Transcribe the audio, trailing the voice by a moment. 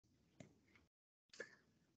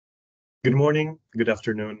Good morning, good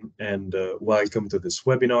afternoon, and welcome to this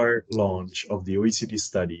webinar launch of the OECD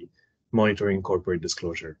study, Monitoring Corporate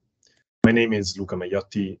Disclosure. My name is Luca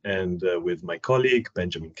Maiotti, and with my colleague,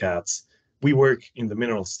 Benjamin Katz, we work in the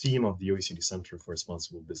minerals team of the OECD Centre for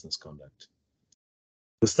Responsible Business Conduct.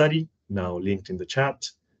 The study, now linked in the chat,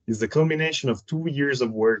 is the culmination of 2 years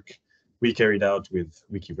of work we carried out with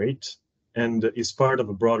WikiRate and is part of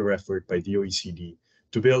a broader effort by the OECD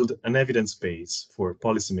to build an evidence base for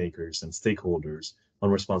policymakers and stakeholders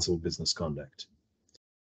on responsible business conduct.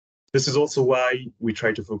 This is also why we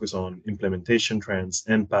try to focus on implementation trends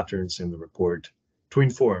and patterns in the report to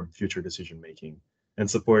inform future decision-making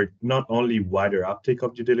and support not only wider uptake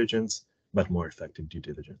of due diligence, but more effective due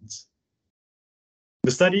diligence.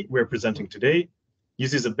 The study we're presenting today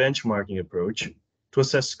uses a benchmarking approach to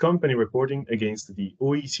assess company reporting against the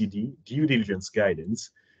OECD Due Diligence Guidance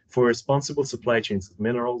for responsible supply chains of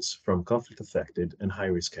minerals from conflict-affected and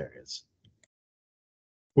high-risk areas.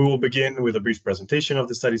 We will begin with a brief presentation of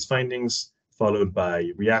the study's findings, followed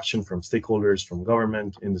by reaction from stakeholders from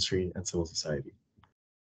government, industry, and civil society.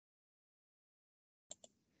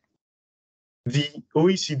 The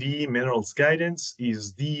OECD Minerals Guidance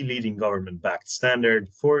is the leading government-backed standard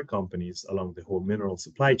for companies along the whole mineral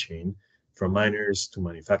supply chain, from miners to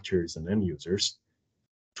manufacturers and end users,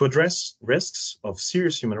 to address risks of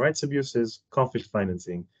serious human rights abuses, conflict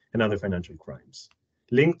financing, and other financial crimes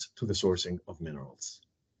linked to the sourcing of minerals.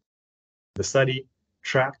 The study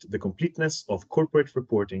tracked the completeness of corporate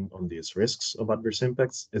reporting on these risks of adverse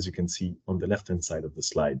impacts, as you can see on the left-hand side of the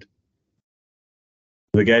slide.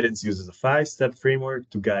 The guidance uses a 5-step framework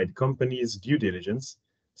to guide companies' due diligence,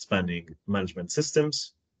 spanning management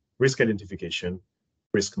systems, risk identification,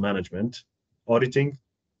 risk management, auditing,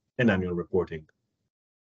 and annual reporting.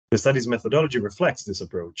 The study's methodology reflects this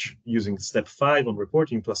approach, using step 5 on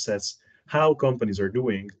reporting to assess how companies are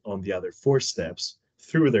doing on the other 4 steps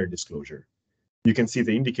through their disclosure. You can see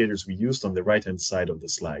the indicators we used on the right-hand side of the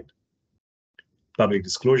slide. Public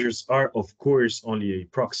disclosures are, of course, only a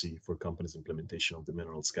proxy for companies' implementation of the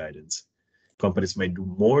minerals guidance. Companies may do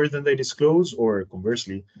more than they disclose, or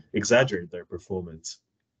conversely, exaggerate their performance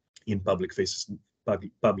in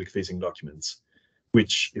public-facing documents,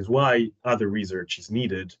 which is why other research is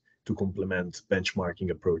needed to complement benchmarking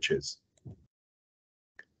approaches.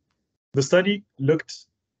 The study looked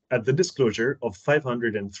at the disclosure of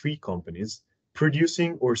 503 companies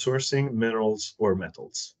producing or sourcing minerals or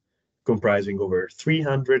metals, comprising over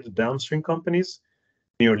 300 downstream companies,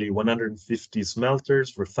 nearly 150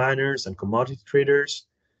 smelters, refiners, and commodity traders,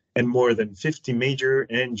 and more than 50 major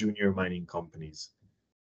and junior mining companies.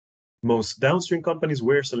 Most downstream companies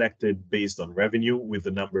were selected based on revenue, with the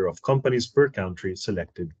number of companies per country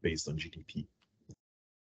selected based on GDP.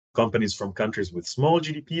 Companies from countries with small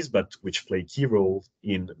GDPs, but which play key roles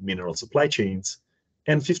in mineral supply chains,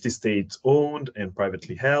 and 50 state-owned and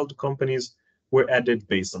privately held companies were added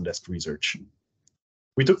based on desk research.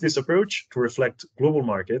 We took this approach to reflect global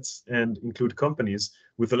markets and include companies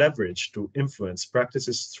with the leverage to influence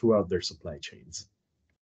practices throughout their supply chains.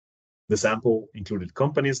 The sample included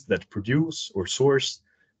companies that produce or source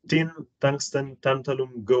tin, tungsten,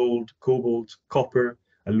 tantalum, gold, cobalt, copper,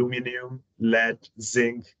 aluminum, lead,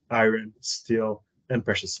 zinc, iron, steel, and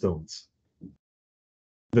precious stones.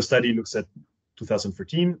 The study looks at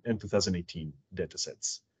 2014 and 2018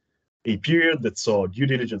 datasets, a period that saw due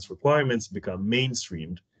diligence requirements become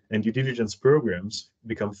mainstreamed and due diligence programs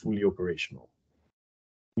become fully operational.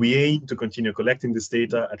 We aim to continue collecting this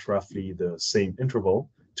data at roughly the same interval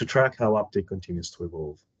to track how uptake continues to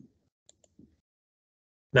evolve.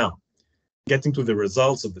 Now, getting to the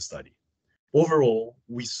results of the study. Overall,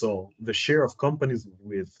 we saw the share of companies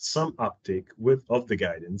with some uptake of the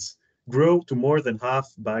guidance grow to more than half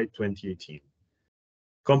by 2018.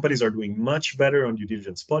 Companies are doing much better on due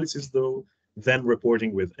diligence policies, though, than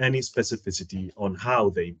reporting with any specificity on how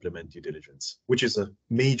they implement due diligence, which is a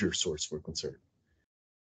major source for concern.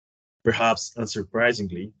 Perhaps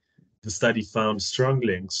unsurprisingly, the study found strong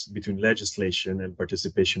links between legislation and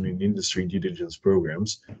participation in industry due diligence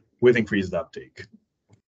programs with increased uptake.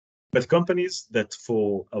 But companies that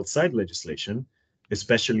fall outside legislation,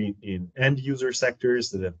 especially in end-user sectors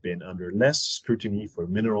that have been under less scrutiny for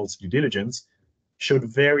minerals due diligence, showed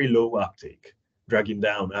very low uptake, dragging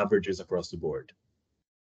down averages across the board.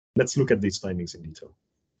 Let's look at these findings in detail.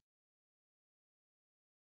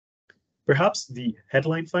 Perhaps the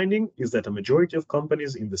headline finding is that a majority of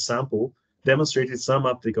companies in the sample demonstrated some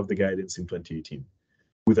uptake of the guidance in 2018,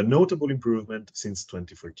 with a notable improvement since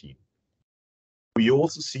 2014. We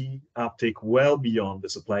also see uptake well beyond the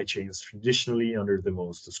supply chains traditionally under the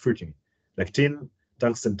most scrutiny, like tin,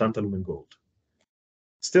 tungsten, tantalum, and gold.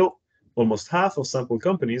 Still, Almost half of sample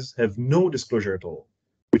companies have no disclosure at all,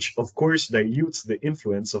 which of course dilutes the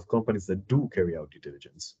influence of companies that do carry out due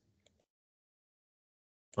diligence.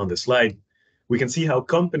 On this slide, we can see how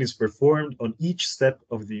companies performed on each step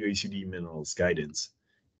of the OECD Minerals Guidance.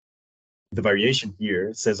 The variation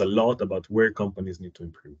here says a lot about where companies need to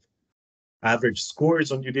improve. Average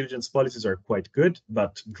scores on due diligence policies are quite good,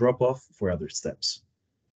 but drop off for other steps.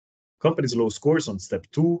 Companies' low scores on step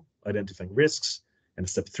 2, identifying risks, and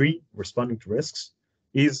step 3, responding to risks,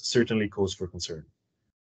 is certainly cause for concern.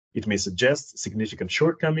 It may suggest significant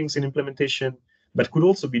shortcomings in implementation, but could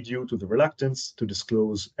also be due to the reluctance to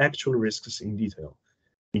disclose actual risks in detail,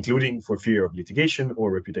 including for fear of litigation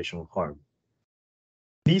or reputational harm.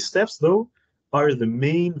 These steps, though, are the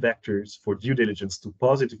main vectors for due diligence to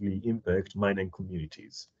positively impact mining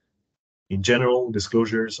communities. In general,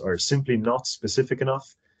 disclosures are simply not specific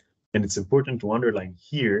enough, and it's important to underline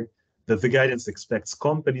here that the guidance expects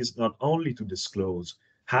companies not only to disclose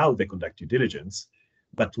how they conduct due diligence,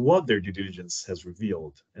 but what their due diligence has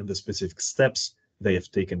revealed and the specific steps they have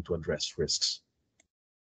taken to address risks.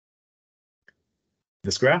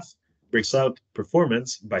 This graph breaks out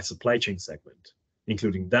performance by supply chain segment,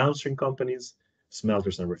 including downstream companies,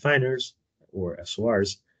 smelters and refiners, or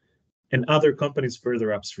SORs, and other companies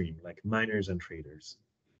further upstream, like miners and traders.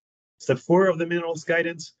 Step 4 of the minerals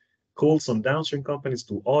guidance calls on downstream companies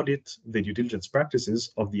to audit the due diligence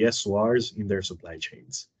practices of the SORs in their supply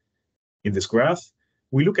chains. In this graph,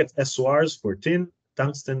 we look at SORs for tin,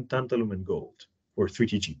 tungsten, tantalum, and gold, or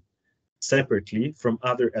 3TG, separately from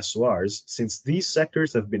other SORs, since these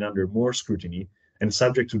sectors have been under more scrutiny and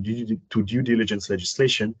subject to due diligence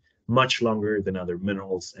legislation much longer than other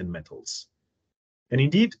minerals and metals. And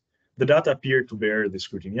indeed, the data appear to bear the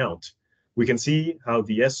scrutiny out. We can see how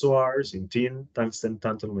the SORs in tin, tungsten,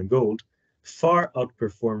 tantalum, and gold far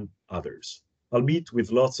outperform others, albeit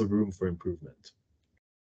with lots of room for improvement.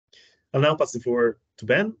 I'll now pass the floor to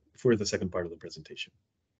Ben for the second part of the presentation.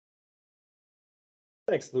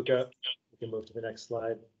 Thanks, Luca. We can move to the next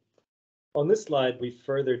slide. On this slide, we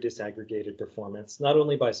further disaggregated performance, not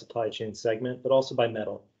only by supply chain segment, but also by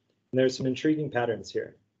metal. And there's some intriguing patterns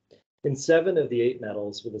here. In 7 of the 8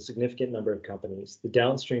 metals with a significant number of companies, the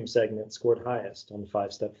downstream segment scored highest on the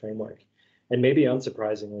 5-step framework. And maybe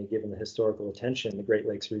unsurprisingly, given the historical attention the Great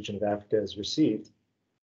Lakes region of Africa has received,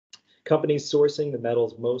 companies sourcing the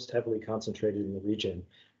metals most heavily concentrated in the region,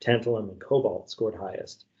 tantalum and cobalt, scored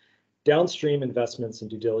highest. Downstream investments in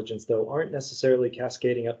due diligence, though, aren't necessarily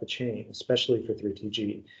cascading up the chain, especially for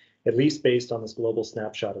 3TG, at least based on this global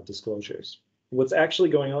snapshot of disclosures. What's actually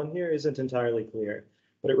going on here isn't entirely clear,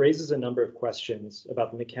 but it raises a number of questions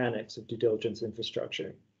about the mechanics of due diligence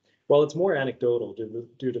infrastructure. While it's more anecdotal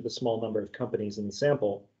due to the small number of companies in the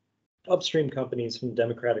sample, upstream companies from the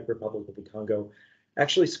Democratic Republic of the Congo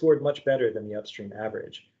actually scored much better than the upstream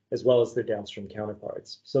average, as well as their downstream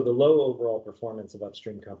counterparts. So the low overall performance of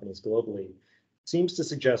upstream companies globally seems to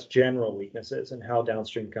suggest general weaknesses in how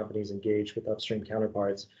downstream companies engage with upstream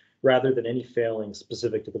counterparts, rather than any failings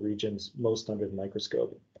specific to the regions most under the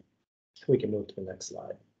microscope. We can move to the next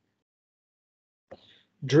slide.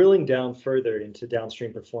 Drilling down further into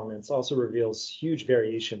downstream performance also reveals huge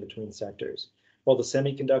variation between sectors. While the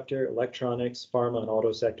semiconductor, electronics, pharma, and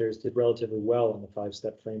auto sectors did relatively well on the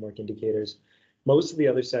 5-step framework indicators, most of the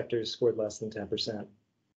other sectors scored less than 10%.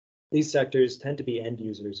 These sectors tend to be end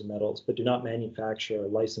users of metals, but do not manufacture or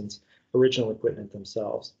license original equipment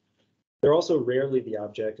themselves. They're also rarely the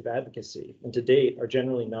object of advocacy, and to date are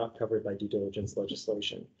generally not covered by due diligence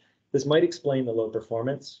legislation. This might explain the low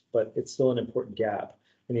performance, but it's still an important gap,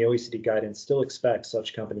 and the OECD guidance still expects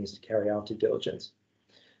such companies to carry out due diligence.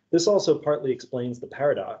 This also partly explains the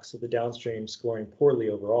paradox of the downstream scoring poorly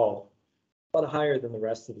overall, but higher than the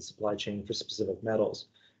rest of the supply chain for specific metals.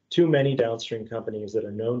 Too many downstream companies that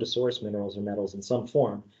are known to source minerals or metals in some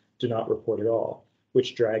form do not report at all,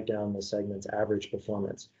 which drag down the segment's average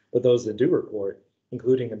performance. But those that do report,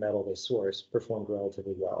 including the metal they source, performed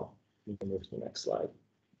relatively well. We can move to the next slide.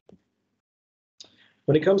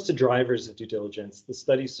 When it comes to drivers of due diligence, the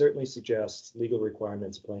study certainly suggests legal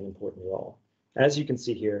requirements play an important role. As you can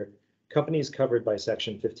see here, companies covered by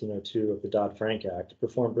Section 1502 of the Dodd-Frank Act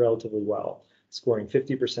performed relatively well, scoring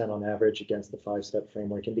 50% on average against the 5-step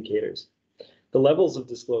framework indicators. The levels of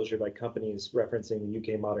disclosure by companies referencing the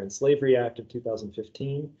UK Modern Slavery Act of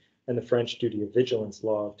 2015 and the French Duty of Vigilance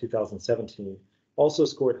Law of 2017 also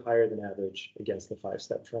scored higher than average against the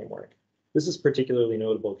 5-step framework. This is particularly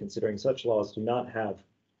notable considering such laws do not have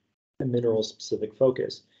a mineral-specific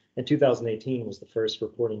focus, and 2018 was the first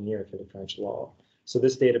reporting year for the French law, so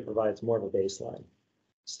this data provides more of a baseline.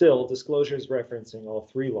 Still, disclosures referencing all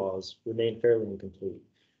 3 laws remain fairly incomplete,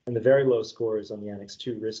 And the very low scores on the Annex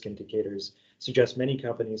 2 risk indicators suggest many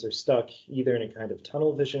companies are stuck either in a kind of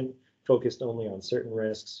tunnel vision, focused only on certain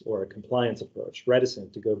risks, or a compliance approach,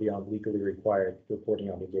 reticent to go beyond legally required reporting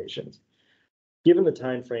obligations. Given the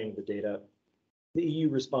time frame of the data, the EU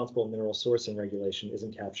responsible mineral sourcing regulation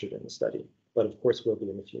isn't captured in the study, but of course will be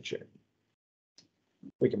in the future.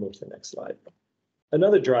 We can move to the next slide.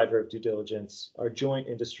 Another driver of due diligence are joint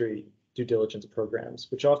industry due diligence programs,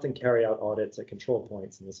 which often carry out audits at control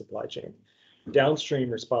points in the supply chain. Downstream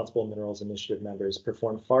Responsible Minerals Initiative members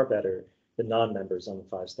perform far better than non-members on the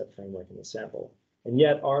 5-step framework in the sample. And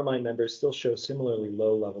yet RMI members still show similarly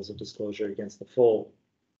low levels of disclosure against the full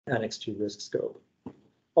Annex 2 risk scope.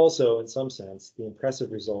 Also, in some sense, the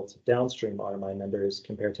impressive results of downstream RMI members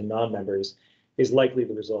compared to non-members is likely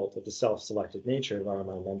the result of the self-selected nature of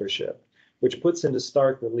RMI membership, which puts into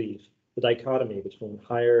stark relief the dichotomy between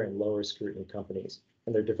higher and lower scrutiny companies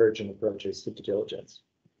and their divergent approaches to due diligence.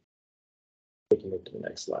 We can move to the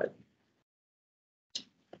next slide.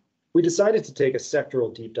 We decided to take a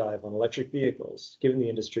sectoral deep dive on electric vehicles, given the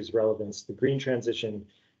industry's relevance to the green transition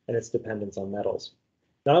and its dependence on metals.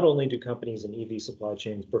 Not only do companies in EV supply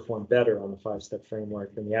chains perform better on the 5-step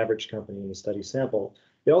framework than the average company in the study sample,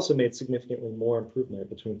 they also made significantly more improvement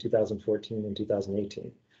between 2014 and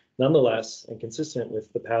 2018. Nonetheless, and consistent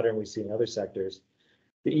with the pattern we see in other sectors,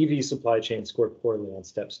 the EV supply chain scored poorly on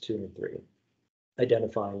steps 2 and 3,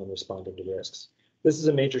 identifying and responding to risks. This is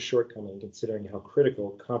a major shortcoming considering how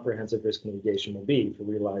critical comprehensive risk mitigation will be for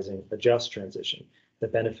realizing a just transition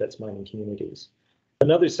that benefits mining communities.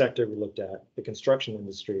 Another sector we looked at, the construction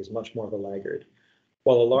industry, is much more of a laggard.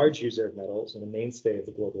 While a large user of metals and a mainstay of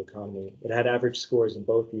the global economy, it had average scores in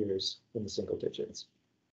both years in the single digits.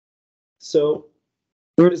 So,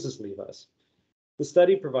 where does this leave us? The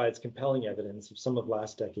study provides compelling evidence of some of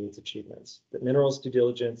last decade's achievements, that minerals due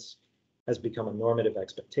diligence has become a normative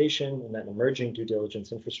expectation, and that emerging due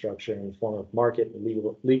diligence infrastructure in the form of market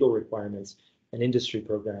and legal requirements and industry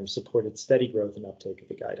programs supported steady growth and uptake of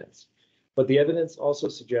the guidance. But the evidence also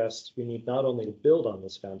suggests we need not only to build on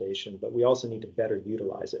this foundation, but we also need to better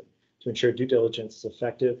utilize it to ensure due diligence is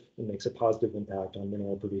effective and makes a positive impact on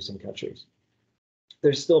mineral producing countries.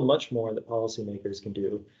 There's still much more that policymakers can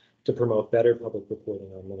do to promote better public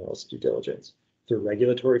reporting on minerals due diligence through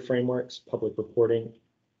regulatory frameworks, public reporting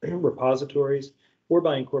repositories, or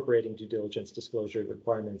by incorporating due diligence disclosure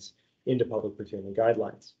requirements into public procurement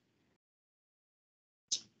guidelines.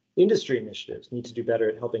 Industry initiatives need to do better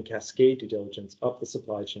at helping cascade due diligence up the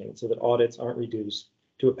supply chain so that audits aren't reduced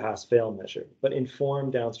to a pass-fail measure, but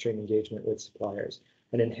inform downstream engagement with suppliers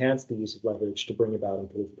and enhance the use of leverage to bring about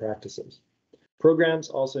improved practices. Programs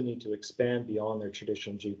also need to expand beyond their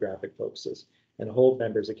traditional geographic focuses and hold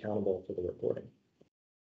members accountable for the reporting.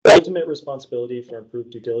 The ultimate responsibility for improved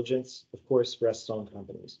due diligence, of course, rests on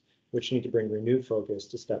companies, which need to bring renewed focus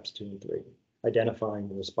to steps 2 and 3. Identifying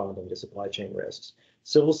and responding to supply chain risks.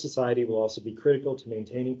 Civil society will also be critical to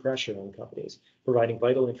maintaining pressure on companies, providing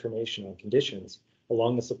vital information on conditions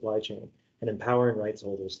along the supply chain, and empowering rights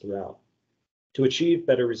holders throughout. To achieve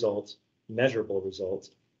better results, measurable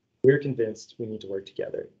results, we're convinced we need to work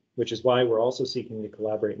together, which is why we're also seeking to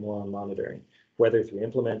collaborate more on monitoring, whether through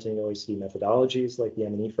implementing OECD methodologies like the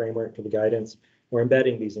M&E framework for the guidance, or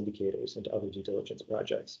embedding these indicators into other due diligence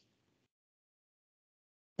projects.